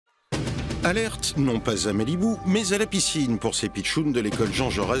Alerte, non pas à Malibu, mais à la piscine pour ces pitchouns de l'école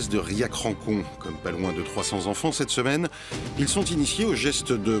Jean-Jaurès de Rilhac-Rancon. Comme pas loin de 300 enfants cette semaine, ils sont initiés aux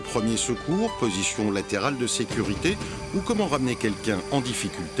gestes de premier secours, position latérale de sécurité ou comment ramener quelqu'un en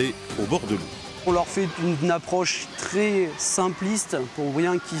difficulté au bord de l'eau. On leur fait une approche très simpliste pour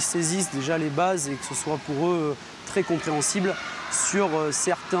bien qu'ils saisissent déjà les bases et que ce soit pour eux très compréhensible sur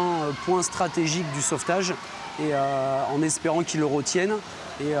certains points stratégiques du sauvetage et en espérant qu'ils le retiennent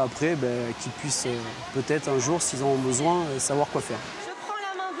et après qu'ils puissent peut-être un jour, s'ils en ont besoin, savoir quoi faire.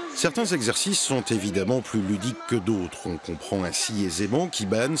 Certains exercices sont évidemment plus ludiques que d'autres. On comprend ainsi aisément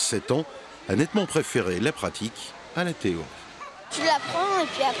qu'Iban, 7 ans, a nettement préféré la pratique à la théorie. Tu l'apprends et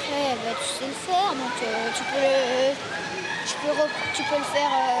puis après tu sais le faire, donc tu peux le faire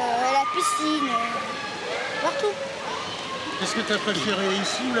à la piscine, partout. Est-ce que tu as préféré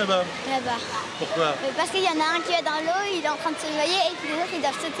ici ou là-bas? Là-bas. Pourquoi? Parce qu'il y en a un qui est dans l'eau, il est en train de se noyer et puis les autres ils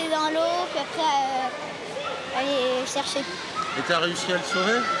doivent sauter dans l'eau puis après aller chercher. Et tu as réussi à le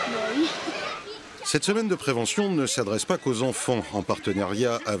sauver? Oui. Cette semaine de prévention ne s'adresse pas qu'aux enfants. En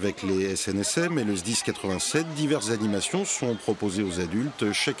partenariat avec les SNSM et le SDIS 87, diverses animations sont proposées aux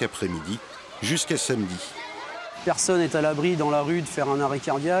adultes chaque après-midi jusqu'à samedi. Personne n'est à l'abri dans la rue de faire un arrêt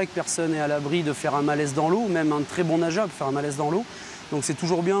cardiaque, personne n'est à l'abri de faire un malaise dans l'eau, même un très bon nageur peut faire un malaise dans l'eau. Donc c'est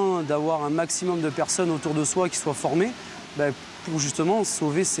toujours bien d'avoir un maximum de personnes autour de soi qui soient formées pour justement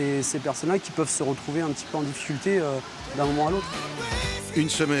sauver ces personnes-là qui peuvent se retrouver un petit peu en difficulté d'un moment à l'autre. Une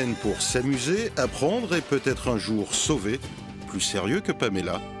semaine pour s'amuser, apprendre et peut-être un jour sauver. Plus sérieux que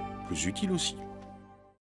Pamela, plus utile aussi.